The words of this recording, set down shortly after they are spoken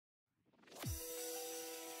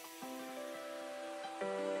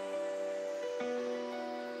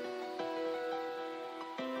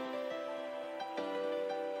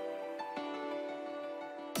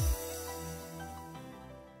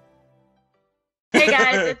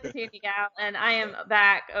guys, it's Petunia Gal, and I am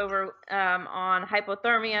back over on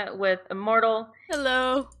Hypothermia with Immortal.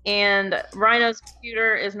 Hello. And Rhino's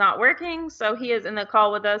computer is not working, so he is in the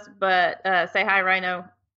call with us, but say hi, Rhino.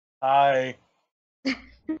 Hi.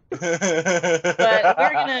 But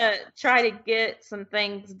we're going to try to get some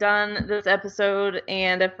things done this episode,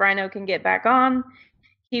 and if Rhino can get back on,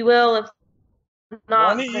 he will. If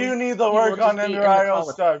not, Why do you need to work on the Rhino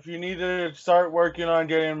stuff? You need to start working on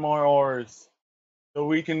getting more ores. So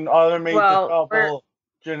we can automate the couple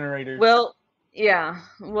generators. We'll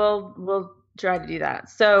try to do that.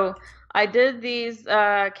 So I did these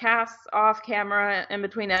casts off camera in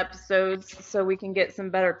between episodes so we can get some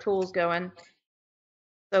better tools going.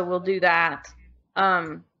 So we'll do that.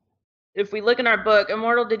 If we look in our book,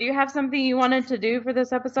 Immortal, did you have something you wanted to do for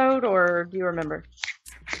this episode, or do you remember?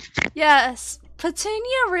 Yes.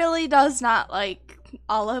 Petunia really does not like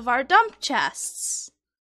all of our dump chests.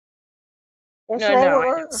 What's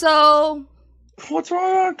wrong with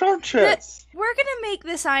our dump chests? We're gonna make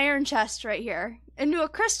this iron chest right here into a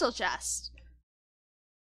crystal chest.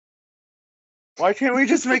 Why can't we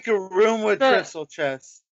just make a room with crystal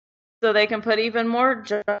chests? So they can put even more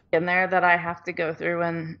junk in there that I have to go through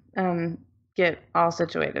and get all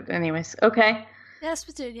situated. Anyways, okay. Yes,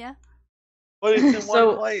 Petunia. But it's in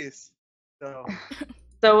one place.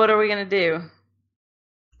 So what are we gonna do?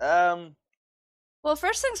 Well,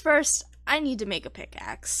 first things first, I need to make a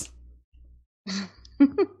pickaxe.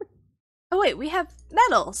 Oh wait, we have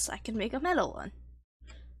metals. I can make a metal one.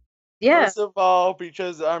 Yeah. First of all,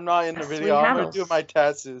 because I'm not in the video, I'm gonna do my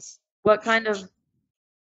taxes. What kind of?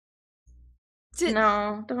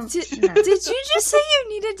 No, don't. Did you just say you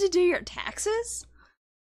needed to do your taxes?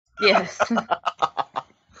 Yes.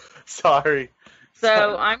 Sorry.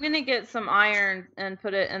 So I'm gonna get some iron and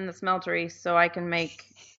put it in the smeltery so I can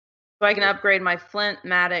upgrade my flint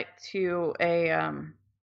matic to a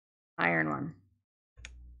iron one.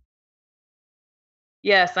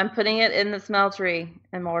 Yes, I'm putting it in the smeltery,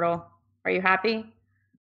 Immortal. Are you happy?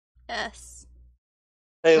 Yes.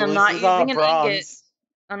 Hey, I'm not using an ingot.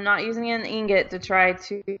 I'm not using an ingot to try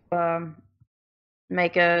to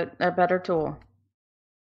make a better tool.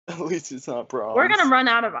 At least it's not bronze. We're gonna run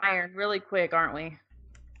out of iron really quick, aren't we?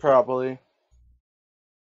 Probably.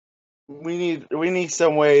 We need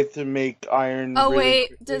some way to make iron. Oh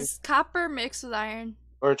wait, does copper mix with iron?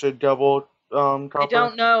 Or to double copper? I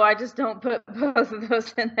don't know. I just don't put both of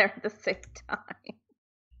those in there at the same time.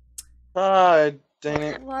 Ah, dang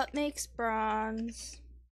it. What makes bronze?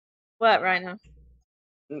 What, Rhino?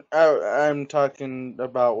 I'm talking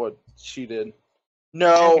about what she did.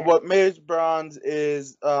 No, okay. What makes bronze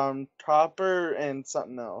is copper and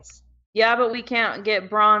something else. Yeah, but we can't get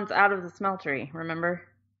bronze out of the smeltery, remember?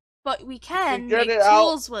 But we can make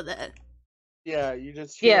tools with it. Yeah, you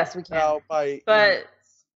just we can. Out by but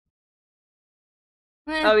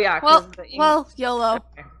oh yeah. Well, YOLO.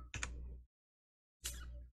 Okay.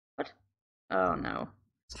 What? Oh no.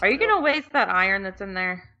 Are you gonna waste that iron that's in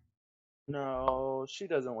there? No, she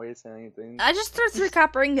doesn't waste anything. I just threw 3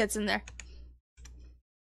 copper ingots in there.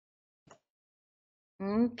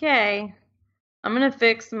 Okay. I'm gonna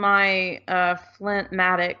fix my flint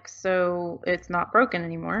matic so it's not broken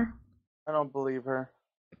anymore. I don't believe her.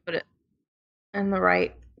 Put it in the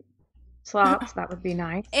right slots. That would be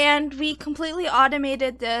nice. And we completely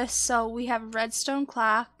automated this, so we have a redstone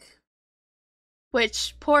clock,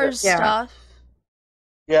 which pours stuff.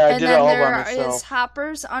 Yeah, I did it all by myself. And then there is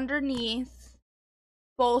hoppers underneath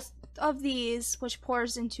both of these, which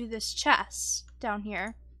pours into this chest down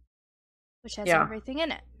here, which has everything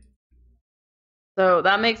in it. So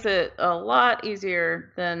that makes it a lot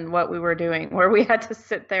easier than what we were doing, where we had to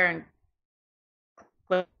sit there and...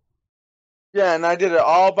 Yeah, and I did it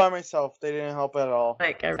all by myself. They didn't help at all.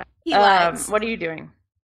 What are you doing?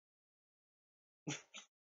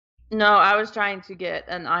 No, I was trying to get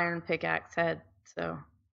an iron pickaxe head, so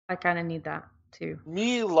I kind of need that too.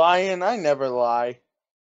 Me lying? I never lie.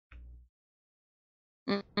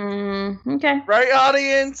 Okay. Right,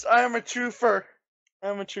 audience? I am a truther.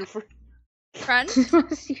 I'm a truther. Friend?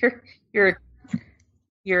 you're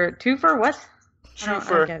a twofer? What? Truther.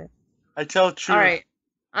 I don't get it. I tell truth. All right,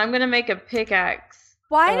 I'm gonna make a pickaxe.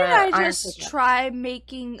 Why did I just try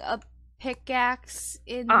making a pickaxe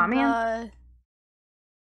in man.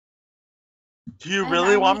 Do you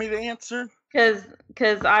really want me to answer? Cause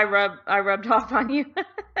I rubbed off on you.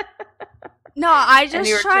 No, I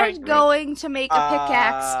just tried going to make a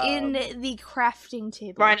pickaxe in the crafting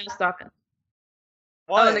table. Rhino, stop it.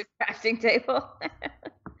 What? Oh, the crafting table. What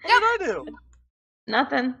did I do?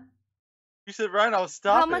 Nothing. You said Rhino,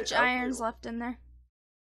 stop it. How much iron's left in there?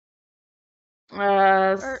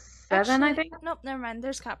 7, I Actually, think. nope, never mind.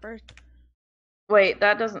 There's copper. Wait,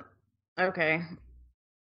 that doesn't. Okay.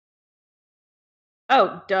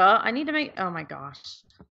 Oh, duh. I need to make. Oh my gosh.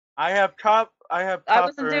 I have copper I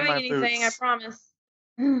wasn't in doing my anything. boots. I promise.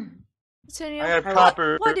 Petunia, I have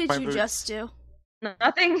copper what in did my you boots. just do?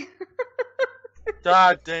 Nothing.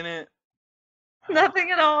 God dang it.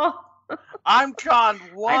 Nothing at all. I'm on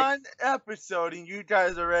one episode and you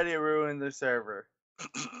guys already ruined the server.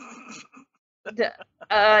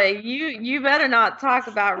 You better not talk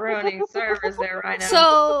about ruining servers there, Rhino.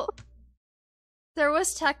 So there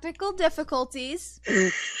was technical difficulties.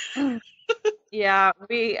 Yeah,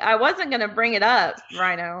 I wasn't gonna bring it up,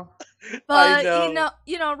 Rhino. But I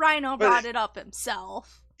know. Rhino brought it up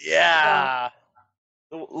himself. Yeah.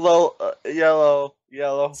 Low, yellow.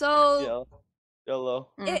 So Yellow.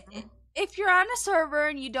 if you're on a server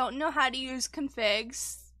and you don't know how to use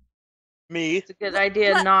configs, Me. It's a good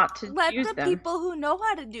idea not to let use the them. people who know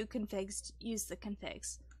how to do configs use the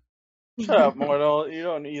configs. Shut up, Mortal. You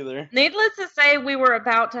don't either. Needless to say, we were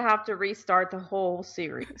about to have to restart the whole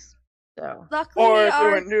series. So Luckily, Or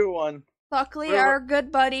do a new one. our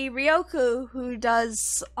good buddy Ryoku, who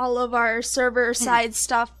does all of our server side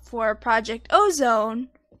stuff for Project Ozone,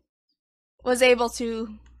 was able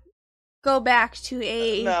to go back to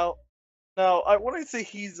a. Now, I want to say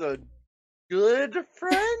he's a good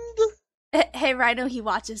friend. Hey, Rhino, he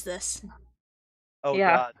watches this. Oh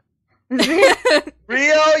Yeah. God.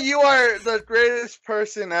 Rio, you are the greatest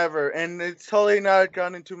person ever, and it's totally not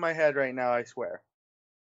gone into my head right now, I swear.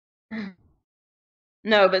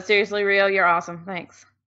 No, but seriously, Rio, you're awesome. Thanks.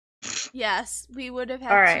 Yes, we would have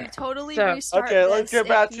had to totally restart Okay, this let's get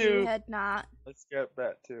back if to. you had not Let's get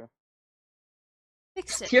back to.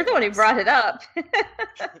 fixed it. You're the one who brought it up.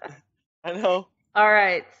 I know. All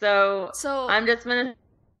right, so I'm just finishing.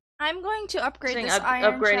 I'm going to upgrade this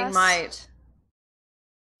iron upgrading chest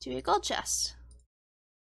to a gold chest.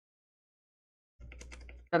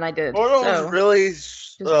 And I did. Mortal So, was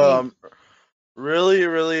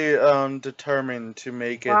really determined to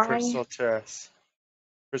make it crystal chest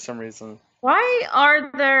for some reason. why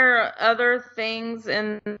are there other things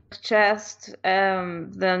in the chest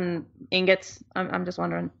than ingots? I'm just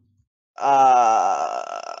wondering.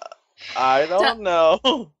 I don't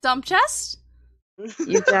know. Dump chest?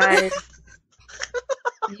 You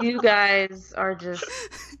guys are just.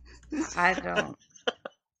 I don't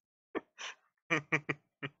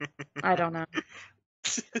know.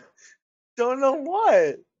 Don't know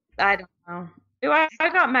what. I don't know. Ooh, I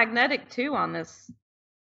got magnetic too on this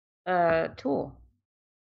tool.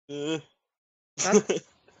 That's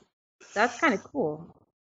kind of cool.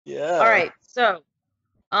 Yeah. All right, so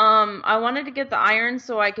I wanted to get the iron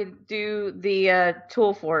so I could do the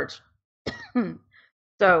tool forge.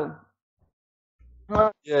 So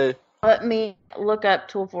let me look up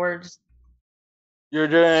tool forge. You're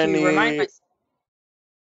gonna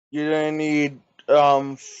need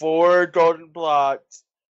 4 golden blocks,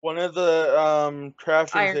 one of the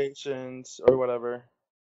crafting stations or whatever,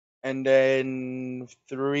 and then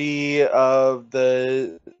 3 of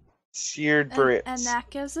the seared bricks. And that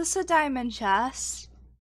gives us a diamond chest.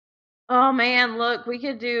 Oh man, look, we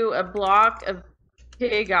could do a block of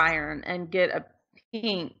pig iron and get a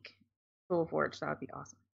pink tool forge. That would be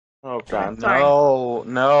awesome. Oh God,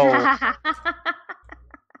 no.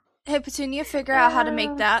 Hey, Petunia, figure out how to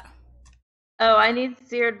make that. Oh, I need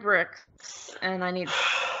seared bricks, and I need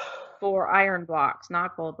 4 iron blocks,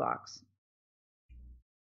 not gold blocks.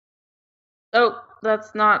 Oh,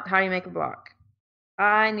 that's not how you make a block.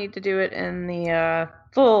 I need to do it in the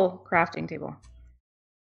full crafting table.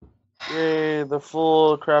 Yay, the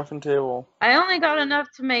full crafting table. I only got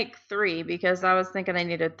enough to make 3 because I was thinking I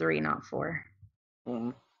needed 3, not 4.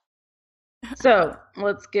 So,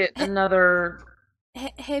 let's get another...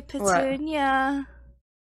 Hey, Petunia.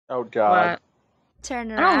 What? Oh God. What? Turn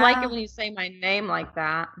around. I don't like it when you say my name like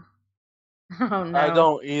that. Oh no. I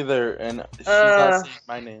don't either, and she's not saying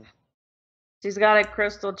my name. She's got a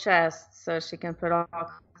crystal chest, so she can put all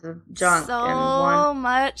kinds of junk in So one.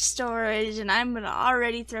 much storage, and I'm gonna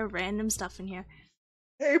already throw random stuff in here.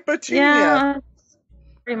 Hey, Petunia. Yeah,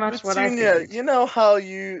 pretty much what I think. You know how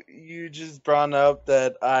you just brought up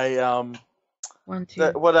that I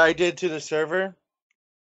what I did to the server?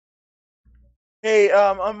 Hey,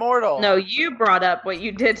 Immortal. No, you brought up what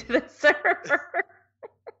you did to the server.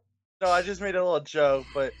 No, I just made a little joke,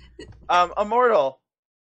 but Immortal.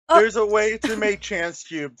 Oh. There's a way to make chance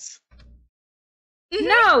cubes.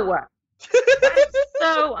 No. That's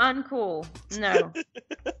so uncool. No.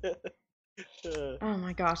 Oh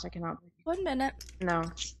my gosh, I cannot. 1 minute. No.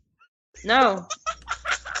 No.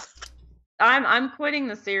 I'm quitting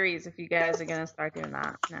the series if you guys are gonna start doing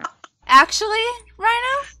that. No. Actually,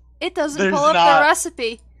 Rhino, it doesn't There's pull up not. the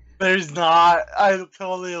recipe. There's not. I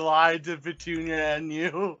totally lied to Petunia and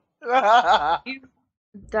you. You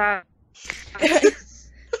that.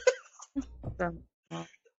 So.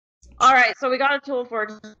 All right, so we got a tool for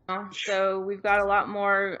it now. So we've got a lot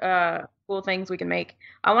more cool things we can make.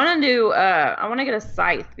 I want to do. I want to get a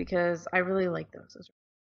scythe because I really like those. See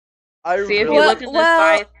if you look at this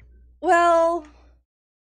scythe. Well,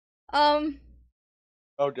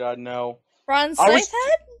 Oh God, no. bronze scythe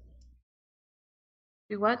head?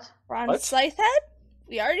 Do what? Bronze scythe head?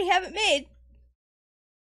 We already have it made.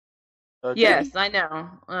 Okay. Yes, I know.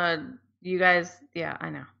 You guys, yeah,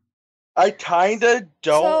 I know. I kinda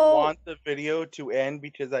don't want the video to end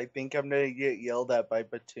because I think I'm gonna get yelled at by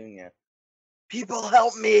Petunia. People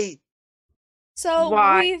help me! So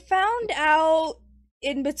Why? we found out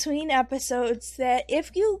in between episodes that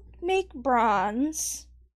if you make bronze,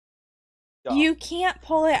 you can't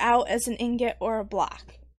pull it out as an ingot or a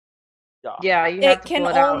block. Yeah, you have It to can pull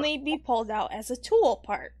it out. only be pulled out as a tool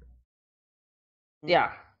part.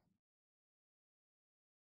 Yeah.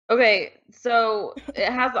 Okay, so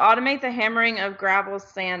it has to automate the hammering of gravel,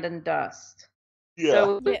 sand, and dust. Yeah.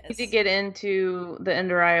 So we Yes. need to get into the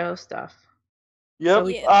Ender.io stuff. Yep.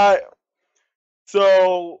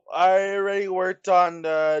 So I already worked on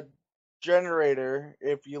the generator.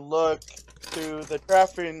 If you look to the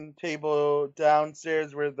crafting table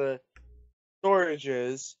downstairs where the storage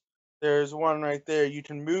is, there's one right there. You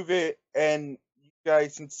can move it, and you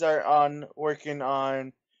guys can start on working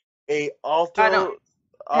on a alto.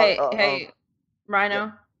 Hey,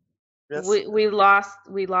 Rhino. Yes. We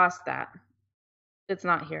lost that. It's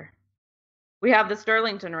not here. We have the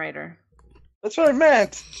Stirling generator. That's what I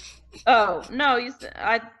meant. Oh no!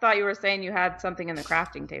 I thought you were saying you had something in the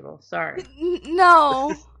crafting table. Sorry.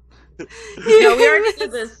 No. No, we already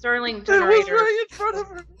did the Stirling generator. It was right in front of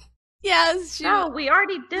her. Yes. No, we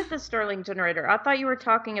already did the Stirling generator. I thought you were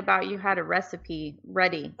talking about you had a recipe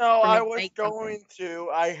ready. No, I was going to.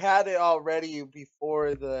 I had it already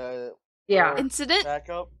before the incident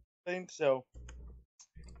backup thing. So,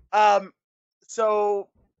 so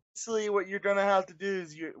basically, what you're gonna have to do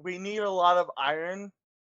is we need a lot of iron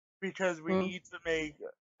because we need to make,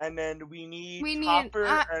 and then we need copper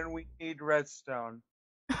and we need redstone.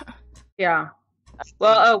 Yeah.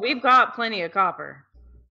 Well, we've got plenty of copper.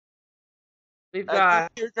 I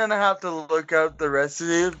think you're gonna have to look up the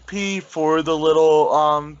recipe for the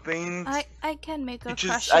little things. I can make a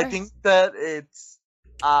crusher. I think that it's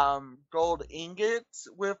gold ingots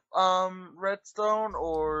with redstone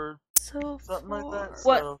or something like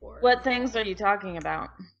that. What things are you talking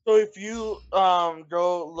about? So if you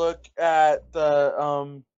go look at the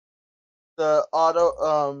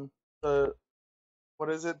auto the what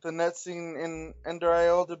is it, the nesting in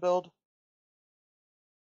Ender.io to build?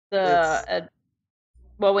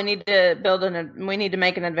 Well, we need to we need to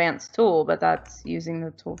make an advanced tool, but that's using the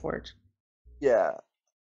tool forge. Yeah.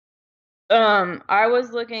 I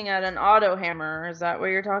was looking at an auto hammer. Is that what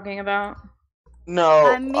you're talking about? No.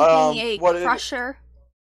 I'm making a crusher.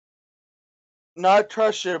 Not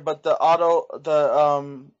crusher, but the auto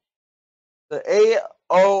the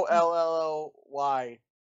AOLLY.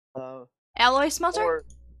 Alloy smelter?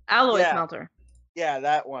 Alloy smelter. Yeah,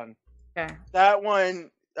 that one. Okay. That one,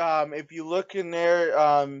 if you look in there,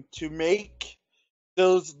 to make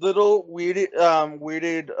those little weirded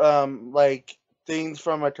like things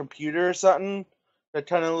from a computer or something that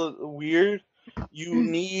kind of look weird, you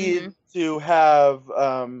need to have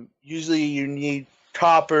usually you need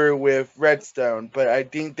copper with redstone, but I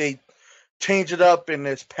think they change it up in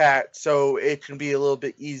this patch so it can be a little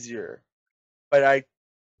bit easier. But I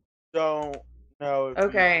don't know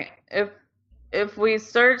if we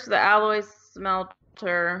search the alloy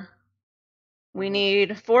smelter, we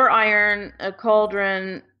need 4 iron, a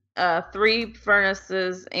cauldron, 3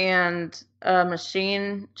 furnaces, and a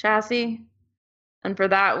machine chassis. And for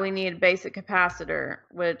that, we need a basic capacitor,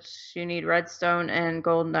 which you need redstone and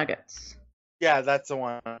gold nuggets. Yeah, that's the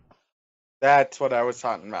one. That's what I was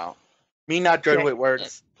talking about. Me not good with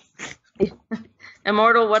words.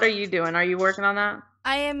 Immortal, what are you doing? Are you working on that?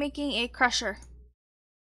 I am making a crusher.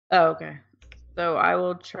 Oh, okay. So I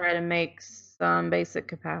will try to make some basic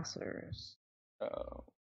capacitors.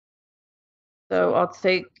 So I'll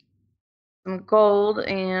take some gold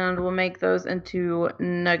and we'll make those into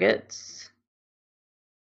nuggets.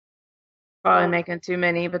 Probably making too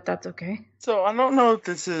many, but that's okay. So I don't know if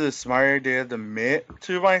this is a smart idea to admit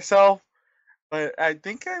to myself, but I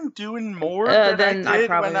think I'm doing more than I did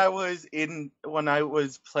when I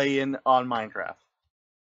was playing on Minecraft.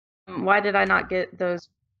 Why did I not get those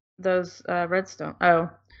redstone? Oh,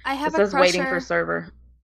 I have it says waiting for server.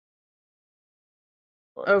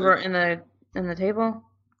 Over in the table?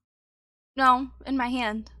 No, in my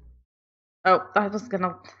hand. Oh, I was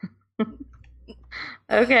gonna.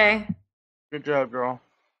 Okay. Good job, girl.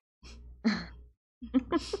 I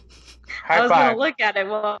High was five. gonna look at it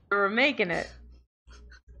while we were making it.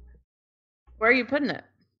 Where are you putting it?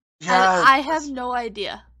 Yes. I have no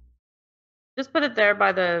idea. Just put it there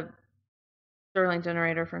by the Sterling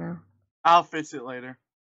generator for now. I'll fix it later.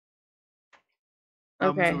 I'll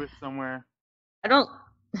Okay. move it somewhere. I don't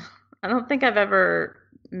think I've ever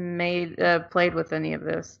played with any of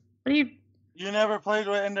this. What do you? You never played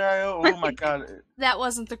with Ender.io? Oh my god. That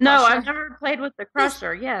wasn't the No, crusher. I've never played with the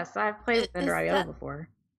Crusher. Yes, I've played with Ender.io before.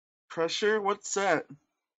 Crusher? What's that?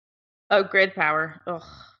 Oh, grid power. Ugh.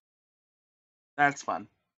 That's fun.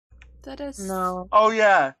 That is... No. Oh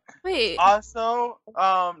yeah. Wait. Also,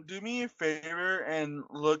 do me a favor and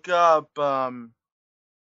look up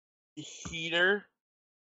heater.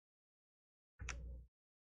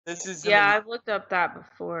 This is Yeah, I've looked up that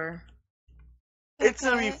before. It's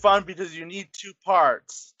gonna be fun because you need 2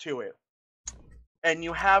 parts to it, and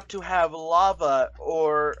you have to have lava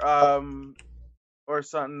or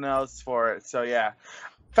something else for it. So yeah,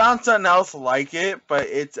 found something else like it, but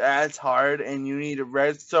it's as hard, and you need a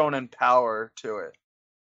redstone and power to it.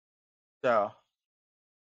 So,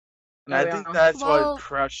 and I think that's what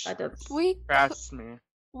crushed me.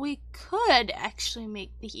 We could actually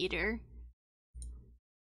make the heater.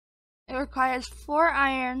 It requires 4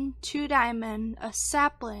 iron, 2 diamond, a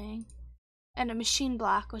sapling, and a machine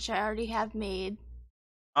block, which I already have made.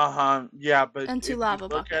 Yeah, but and 2 lava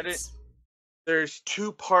look buckets. at it, there's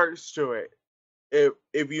 2 parts to it.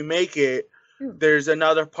 If you make it, there's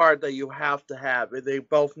another part that you have to have. They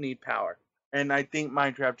both need power, and I think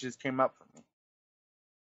Minecraft just came up for me.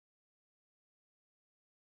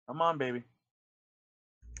 Come on, baby.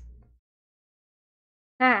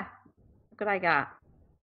 Ah, look what I got.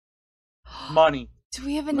 Money. Do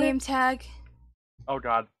we have a name tag? Oh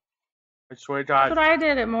god. I swear to God. That's what I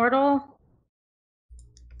did, Immortal.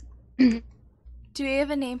 Do we have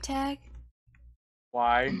a name tag?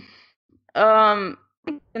 Why? And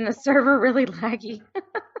the server really laggy.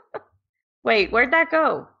 Wait, where'd that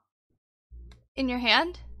go? In your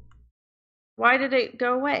hand? Why did it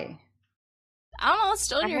go away? I don't know, it's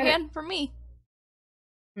still in your hand for me.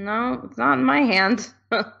 No, it's not in my hand.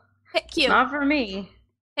 Hit Q. Not for me.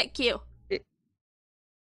 Hit Q.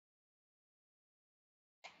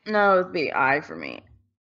 No, it'd be I for me.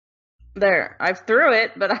 There, I threw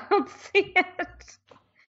it, but I don't see it.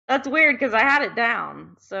 That's weird because I had it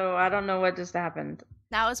down, so I don't know what just happened.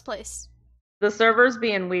 Now it's placed. The server's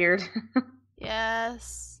being weird.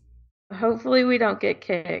 Yes. Hopefully we don't get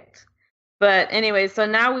kicked. But anyway, so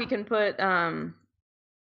now we can put,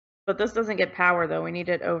 but this doesn't get power though. We need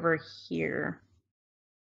it over here.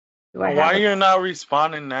 Why are you not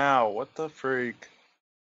respawning now? What the freak?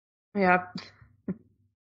 Yeah.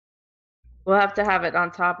 We'll have to have it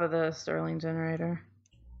on top of the Sterling generator.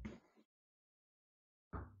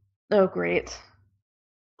 Oh, great.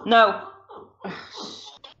 No.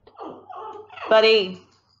 Buddy.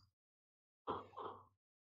 Oh,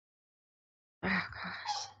 gosh.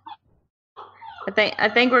 I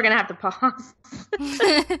think we're going to have to pause.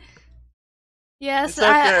 Yes, okay.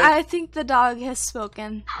 I think the dog has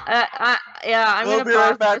spoken. Yeah, I'm going to pause. We'll be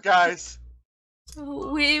right back, guys.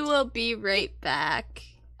 We will be right back.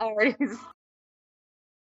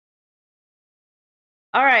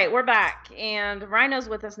 All right, we're back, and Rhino's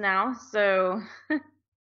with us now, so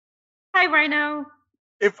hi, Rhino.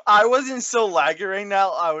 If I wasn't so laggy right now,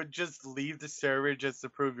 I would just leave the server just to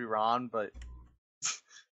prove you wrong, but...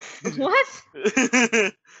 What?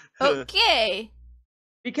 Okay.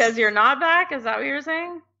 Because you're not back? Is that what you're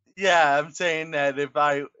saying? Yeah, I'm saying that if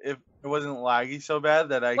it wasn't laggy so bad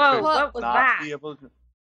that I could what was not that? be able to...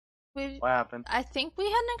 What happened? I think we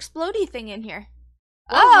had an explodey thing in here.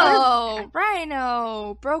 What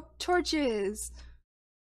Rhino! Broke torches.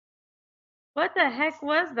 What the heck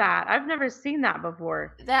was that? I've never seen that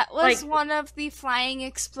before. That was one of the flying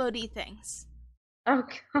explodey things. Oh,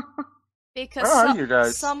 God.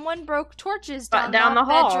 Because someone broke torches down the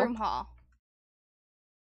bedroom hall.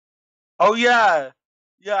 Oh, yeah.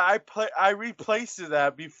 Yeah, I replaced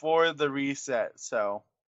that before the reset, so...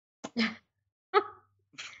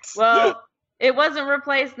 Well, it wasn't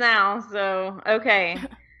replaced now, so okay.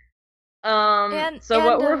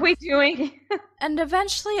 What were we doing? And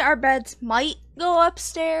eventually our beds might go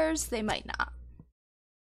upstairs, they might not.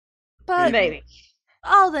 But maybe.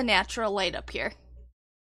 All the natural light up here.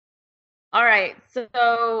 All right,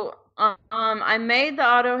 so I made the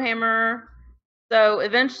auto hammer. So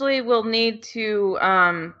eventually we'll need to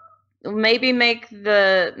maybe make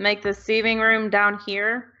the sieving room down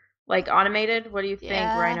here like automated. What do you think,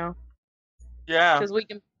 Yeah. Rhino? Yeah. Because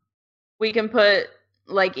we can put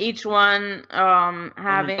like each one Let me go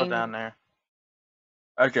having down there.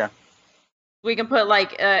 Okay. we can put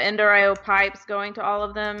like Ender IO pipes going to all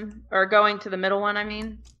of them, or going to the middle one, I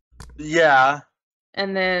mean. Yeah.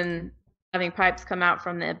 And then having pipes come out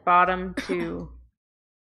from the bottom to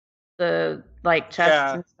the like chests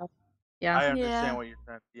Yeah. and stuff. Yeah. I understand Yeah. what you're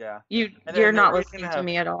saying. Yeah. You're then not we can listening to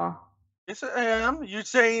me at all. Yes, I am. You're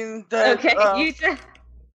saying that Okay, you said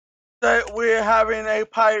that we're having a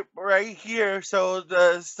pipe right here, so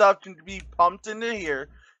the stuff can be pumped into here,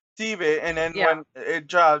 sieve it, and then Yeah. when it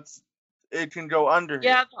drops, it can go under here.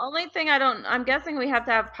 Yeah, the only thing I'm guessing we have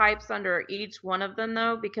to have pipes under each one of them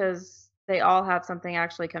though, because they all have something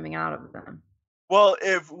actually coming out of them. Well,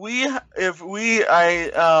 we have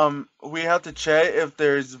to check if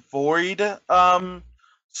there's void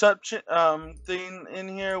suction thing in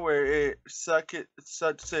here where it sucks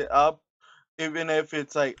it up, even if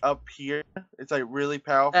it's like up here. It's like really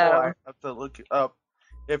powerful. Oh. I have to look it up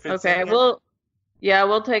if it's Okay, in here.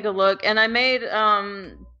 we'll take a look. And I made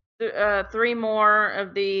 3 more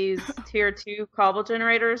of these tier 2 cobble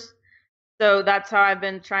generators. So that's how I've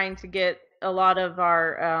been trying to get a lot of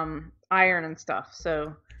our iron and stuff.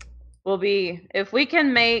 So if we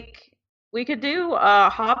can we could do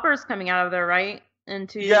hoppers coming out of there, right?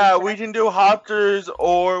 Yeah, we can do hoppers,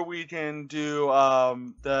 or we can do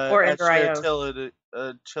the Or extra Ender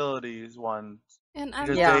utilities ones. And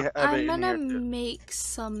Because Yeah. they have it I'm in gonna here too. make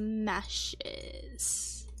some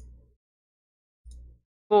meshes.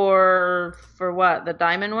 For what? The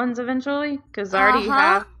diamond ones eventually? Because I already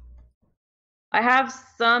have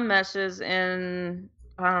some meshes in,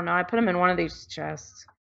 I don't know, I put them in one of these chests.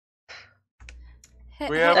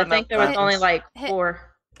 We have I think there was enough only diamonds. like 4.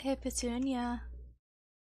 Hey, Petunia,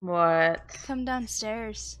 What? come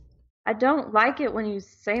downstairs. I don't like it when you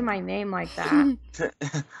say my name like that.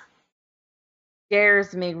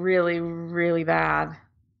 Scares me really, really bad.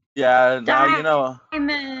 Yeah, now you know.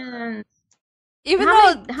 Diamonds! Even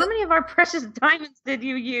how though many of our precious diamonds did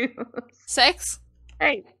you use? 6.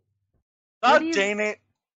 Hey. God dang it!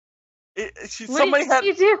 Somebody had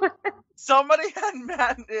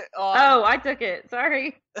Madden on. Oh, I took it.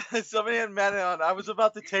 Sorry. Somebody had Madden on. I was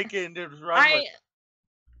about to take it and just run with it.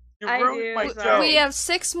 You ruined my joke. We have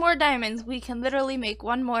 6 more diamonds. We can literally make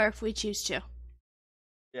 1 more if we choose to.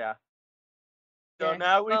 Yeah. So Okay,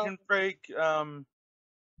 now we can break. I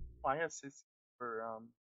have 6 for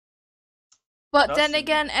But then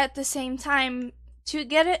again, at the same time, to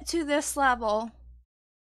get it to this level,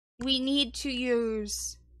 we need to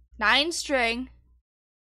use 9 string,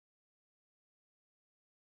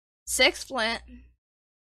 6 flint,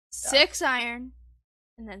 6 iron,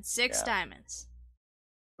 and then 6 diamonds.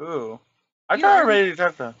 Ooh. I thought I already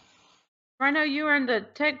took that. Rhino, you earned the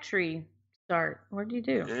tech tree start. What did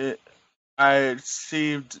you do? I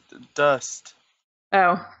received dust.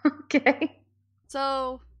 Oh, okay.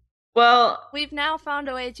 So, well, we've now found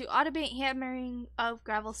a way to automate hammering of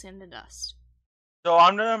gravel, sand, and dust. So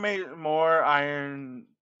I'm gonna make more iron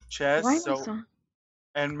chests.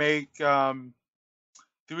 And make do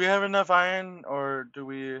we have enough iron, or do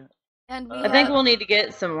we? And I think we'll need to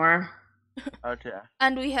get some more. Okay.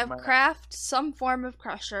 And we have craft some form of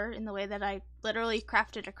crusher in the way that I literally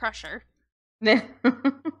crafted a crusher.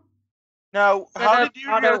 Now, how did you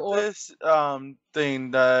get this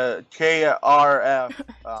thing, the KRF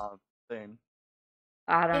thing?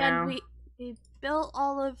 I don't know. And we built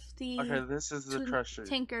all of the this is the crusher.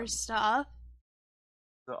 Tinker stuff.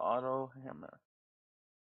 The auto hammer.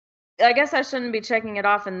 I guess I shouldn't be checking it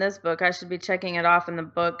off in this book. I should be checking it off in the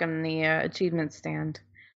book and the achievement stand.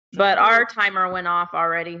 But our timer went off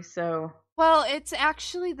already, so. Well, it's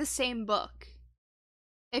actually the same book.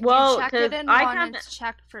 If you check it in one, it's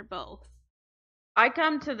checked for both. I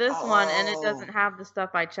come to this one and it doesn't have the stuff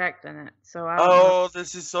I checked in it, so I don't know.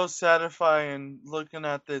 This is so satisfying looking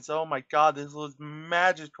at this. Oh my god, this was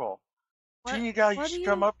magical. Genie guy, you should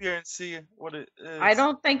come up here and see what it is. I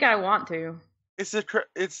don't think I want to. It's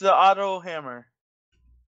the auto hammer.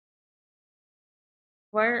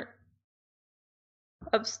 Where?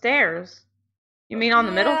 Upstairs? You mean on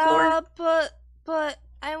the middle floor? But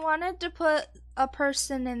I wanted to put a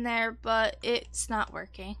person in there, but it's not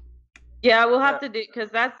working. Yeah, we'll have to do,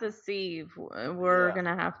 because that's the sieve. We're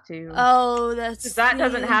gonna have to. Oh, that's. Because that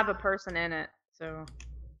doesn't have a person in it, so.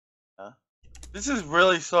 This is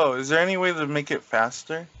really slow. Is there any way to make it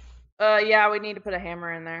faster? Yeah, we need to put a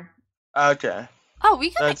hammer in there. Okay. Oh,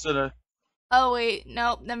 we can. Oh wait,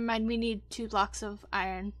 no, never mind. We need 2 blocks of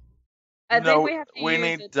iron. I think we have to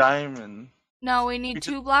need diamond. No, we need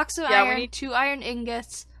 2 blocks of Yeah, we iron, need- 2 iron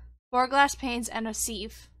ingots, 4 glass panes, and a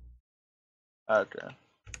sieve. Okay.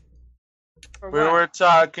 For We what? were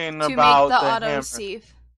talking To about make the the auto hammer.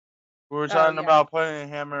 sieve. We were talking yeah. about putting a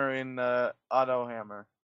hammer in the auto hammer.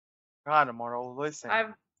 God, Immortal, listen.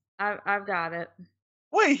 I've got it.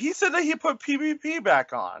 Wait, he said that he put PvP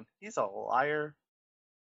back on. He's a liar.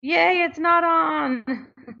 Yay, it's not on.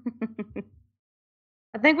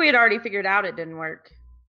 I think we had already figured out it didn't work.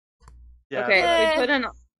 Yeah. Okay, but- we put in.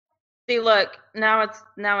 See, look, now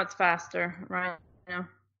it's faster, right? Now.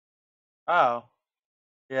 Oh.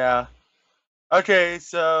 Yeah. Okay,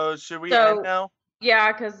 so should we end now?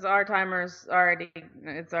 Yeah, because our timer's already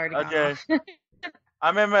gone Okay. off.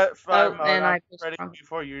 I'm in at 5 mode. and I'm I pushed ready wrong.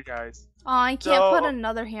 before you guys. Oh, I can't put So-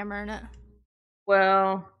 another hammer in it.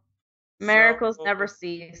 Well, miracles So- never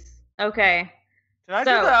cease. Okay. Can I do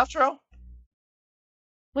So- the outro?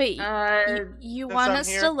 Wait, you since want I'm us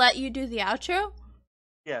here- to let you do the outro?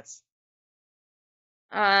 Yes.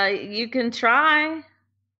 You can try.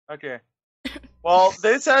 Okay. Well,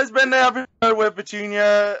 this has been the episode with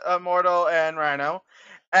Petunia, Immortal, and Rhino.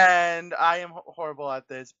 And I am horrible at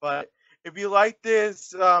this, but if you like this,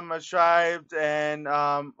 subscribe and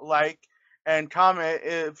like and comment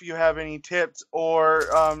if you have any tips or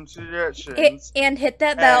suggestions. And hit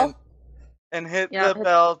that bell. And hit Yeah, the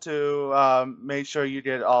bell to make sure you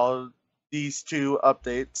get all these 2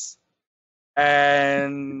 updates.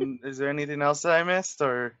 And is there anything else that I missed,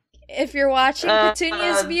 or? If you're watching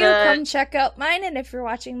Petunia's view, the- come check out mine, and if you're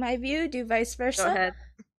watching my view, do vice versa. Go ahead.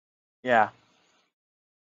 Yeah.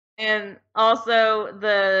 And also,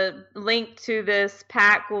 the link to this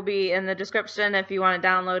pack will be in the description if you want to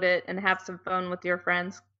download it and have some fun with your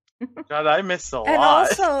friends. God, I missed a lot. And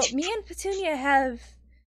also, me and Petunia have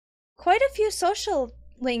quite a few social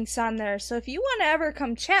links on there, so if you want to ever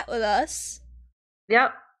come chat with us,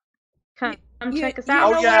 Yep. Come check us you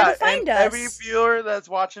out. know Oh where yeah, to find and us. every viewer that's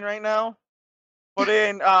watching right now, put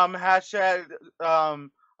in hashtag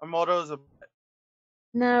Immortals.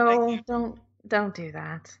 No, don't do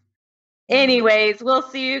that. Anyways, we'll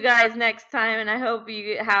see you guys next time, and I hope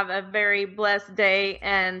you have a very blessed day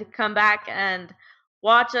and come back and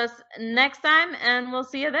watch us next time, and we'll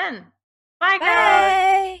see you then. Bye,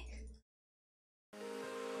 guys. Bye!